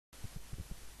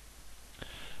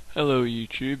Hello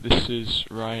YouTube, this is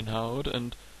Ryan Howard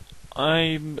and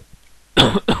I'm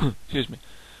excuse me.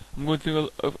 I'm going through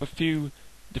a few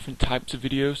different types of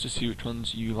videos to see which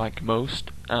ones you like most,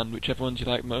 and whichever ones you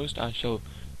like most I shall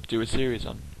do a series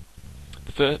on.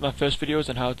 My first video is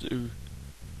on how to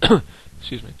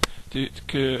excuse me, to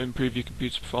improve your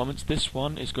computer's performance. This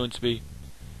one is going to be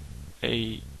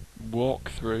a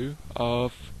walkthrough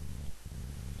of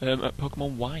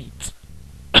Pokemon White.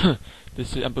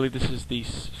 I believe this is the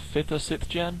 5th or 6th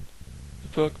gen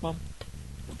of Pokemon.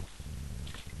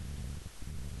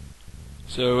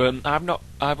 So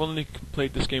I've only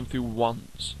played this game through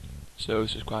once, so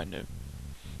this is quite new.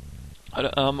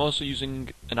 I'm also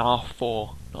using an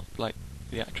R4, not like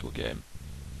the actual game.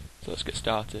 So let's get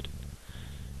started.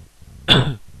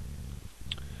 Okay,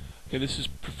 this is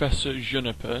Professor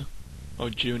Juniper, or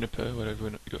Juniper,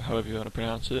 however you want to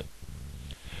pronounce it.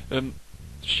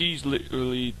 She's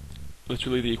literally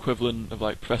the equivalent of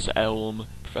like Professor Elm,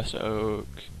 Professor Oak,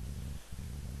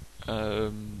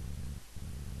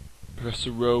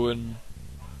 Professor Rowan.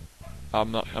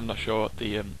 I'm not sure what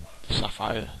the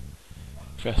Sapphire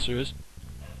Professor is.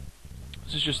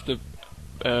 This is just the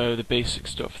basic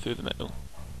stuff through the middle.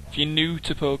 If you're new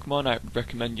to Pokemon, I would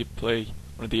recommend you play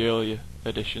one of the earlier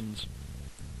editions.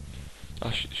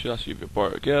 I should ask you if you're a boy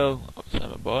or a girl. Obviously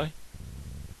I'm a boy.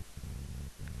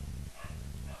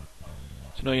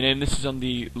 So know your name. This is on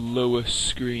the lower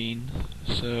screen,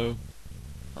 so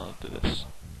I'll do this.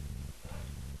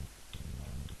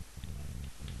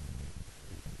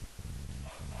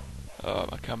 Oh,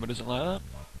 my camera doesn't like that.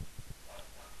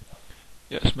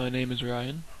 Yes, my name is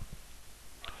Ryan.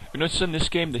 You notice in this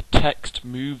game the text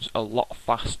moves a lot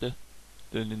faster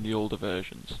than in the older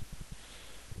versions.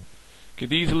 Okay,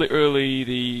 these are literally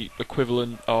the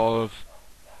equivalent of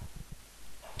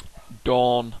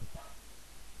Dawn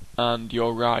and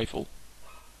your rival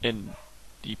in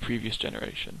the previous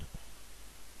generation.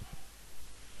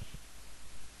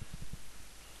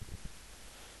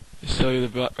 Let's tell you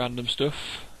the random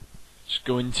stuff. Just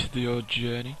go into your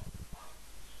journey.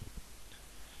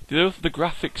 The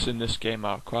graphics in this game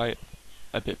are quite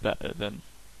a bit better than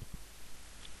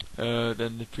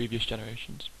the previous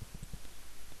generations.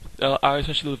 I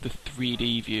especially love the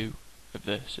 3D view of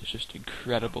this. It's just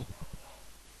incredible.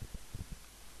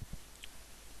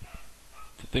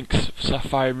 I think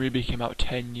Sapphire and Ruby came out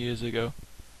 10 years ago.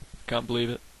 Can't believe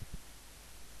it.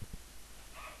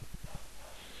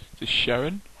 Is this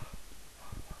Sharon?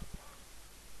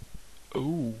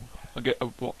 Oh, I get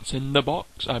what's in the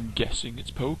box. I'm guessing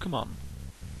it's Pokemon.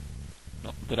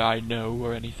 Not that I know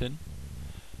or anything.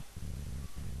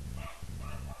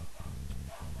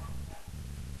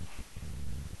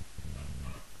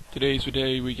 Today's the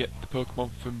day we get the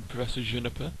Pokemon from Professor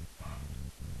Juniper.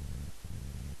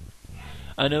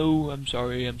 I know, I'm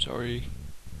sorry. So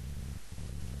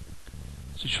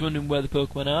just wondering where the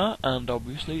Pokemon are, and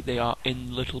obviously they are in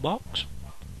the little box.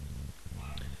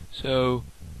 So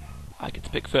I get to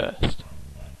pick first.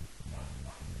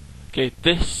 Okay,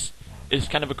 this is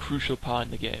kind of a crucial part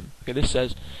in the game. Okay, this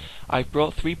says, I've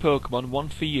brought 3 Pokemon, one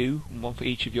for you and one for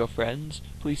each of your friends.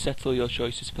 Please settle your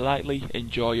choices politely.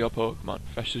 Enjoy your Pokemon,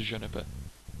 Professor Juniper.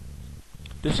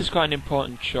 This is quite an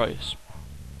important choice.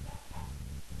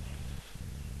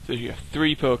 So you have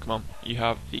 3 Pokemon. You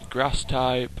have the Grass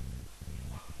type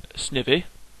Snivy,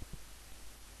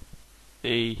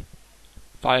 the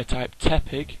Fire type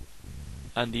Tepig,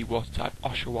 and the Water type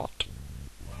Oshawott.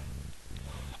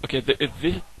 Okay,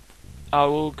 I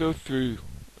will go through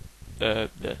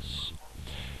this.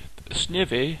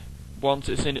 Snivy, once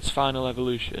it's in its final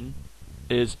evolution,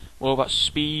 is more about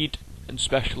speed and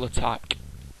special attack.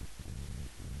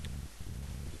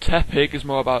 Tepig is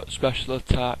more about special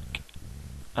attack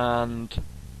and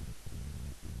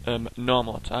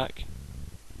normal attack.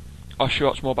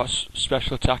 Oshawott's more about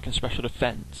special attack and special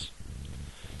defense.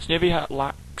 Snivy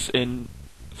lacks in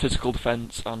physical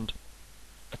defense and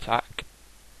attack,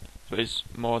 but is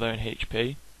more there in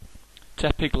HP.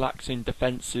 Tepig lacks in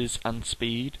defenses and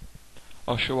speed.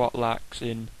 Oshawott lacks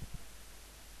in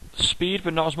speed,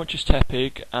 but not as much as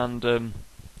Tepig, and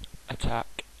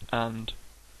attack and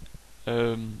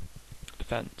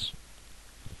defense.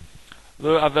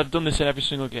 Though I've done this in every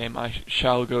single game, I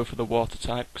shall go for the Water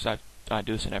type, because I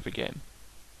do this in every game.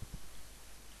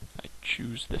 I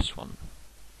choose this one.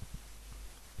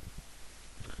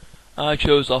 I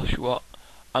chose Oshawott.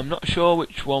 I'm not sure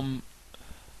which one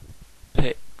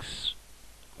picks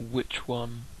which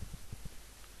one.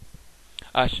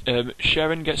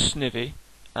 Sharon gets Snivy,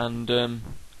 and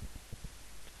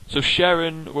so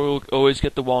Sharon will always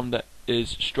get the one that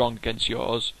is strong against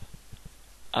yours,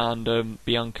 and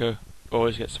Bianca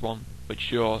always gets the one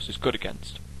which yours is good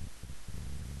against.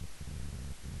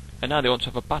 And now they want to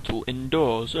have a battle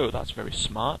indoors. Oh, that's very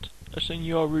smart. That's in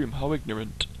your room. How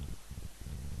ignorant.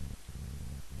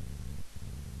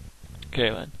 Okay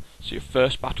then. So your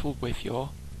first battle with your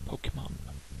Pokemon.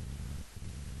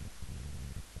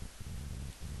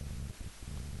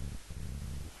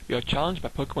 You're challenged by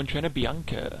Pokemon trainer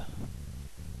Bianca.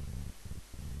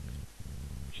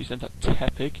 She sent out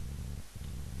Tepig.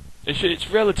 It's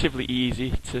relatively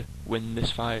easy to win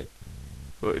this fight.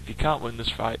 But if you can't win this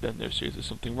fight, then there's seriously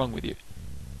something wrong with you.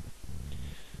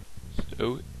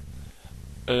 So,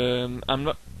 I'm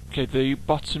not... Okay, the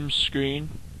bottom screen,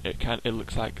 it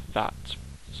looks like that.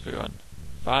 So go on.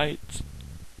 Fight.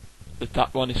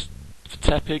 That one is, for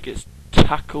Tepig, it's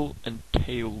Tackle and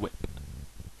Tail Whip.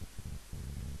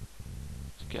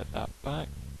 Let's get that back.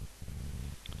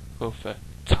 Go for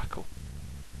Tackle.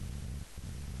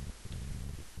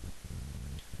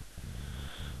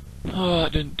 Oh,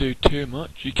 that didn't do too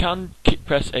much. You can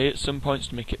press A at some points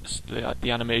to make it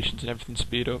the animations and everything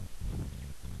speed up.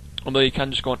 Although you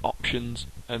can just go on options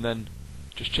and then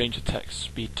just change the text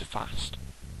speed to fast.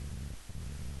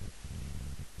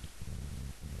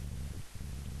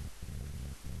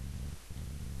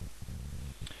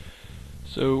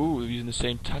 So, we're using the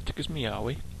same tactic as me, are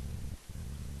we?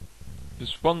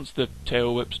 Because once the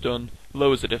tail whip's done,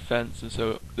 lowers the defense, and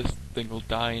so this thing will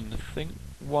die in, I think,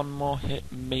 one more hit,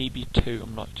 maybe two,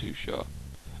 I'm not too sure.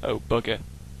 Oh, bugger.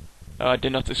 I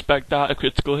did not expect that, a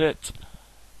critical hit.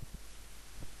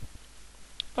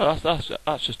 Oh, that's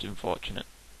just unfortunate.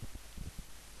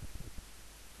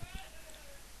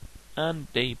 And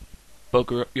they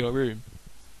bugger up your room.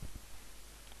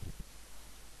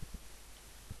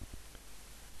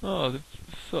 Oh, they've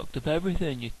fucked up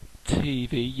everything, your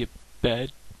TV, your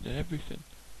bed, everything.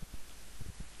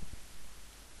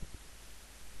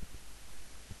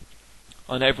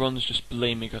 And everyone's just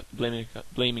blaming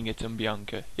it on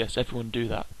Bianca. Yes, everyone do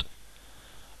that.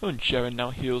 Oh, and Sharon now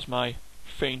heals my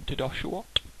fainted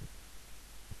Oshawott.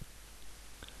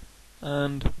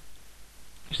 And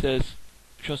he says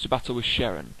she wants to battle with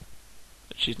Sharon.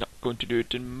 But she's not going to do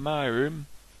it in my room.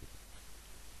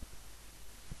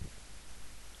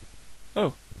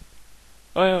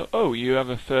 Oh, you have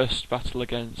a first battle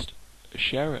against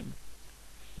Sharon.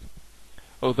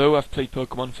 Although I've played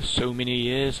Pokemon for so many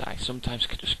years, I sometimes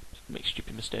can just make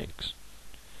stupid mistakes.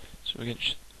 So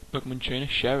against Pokemon trainer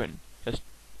Sharon, there's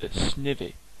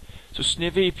Snivy. So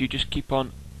Snivy, if you just keep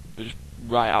on just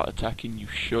right out attacking, you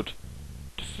should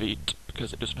defeat,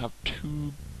 because it doesn't have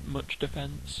too much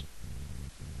defense.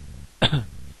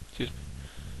 Excuse me.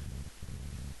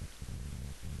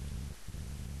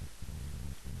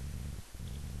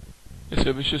 So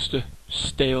if it's just a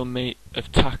stalemate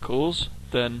of tackles,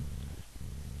 then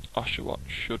Oshawott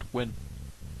should win.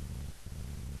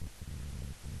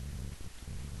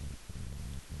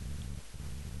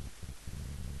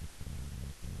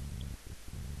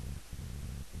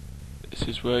 This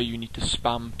is where you need to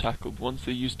spam tackle. Once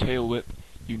they use Tail Whip,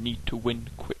 you need to win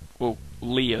quick. Well,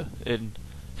 Leah in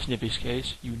Snivy's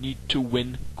case, you need to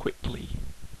win quickly.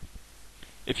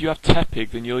 If you have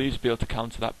Tepig, then you'll usually be able to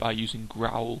counter that by using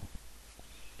Growl.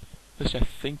 At least I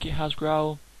think it has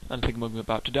Growl, and I think I'm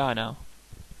about to die now.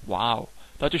 Wow,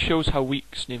 that just shows how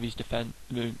weak Snivy's attack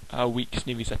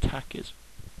is.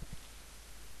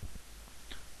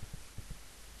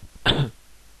 And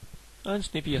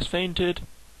Snivy has fainted.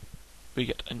 We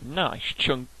get a nice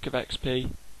chunk of XP,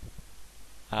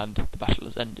 and the battle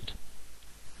has ended.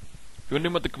 If you're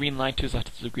wondering what the green light is, that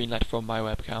is the green light from my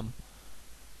webcam.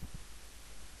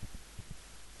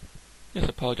 Yes, I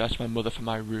apologise to my mother for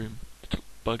my room, little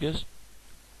buggers.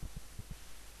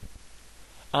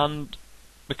 And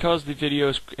because the video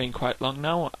is getting quite long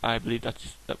now, I believe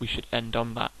that we should end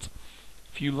on that.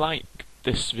 If you like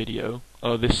this video,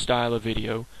 or this style of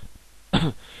video,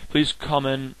 please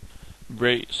comment,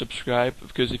 rate, subscribe,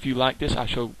 because if you like this, I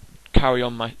shall carry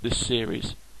on this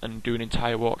series and do an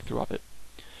entire walkthrough of it.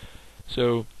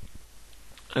 So,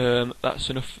 that's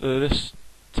enough for this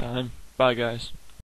time. Bye guys.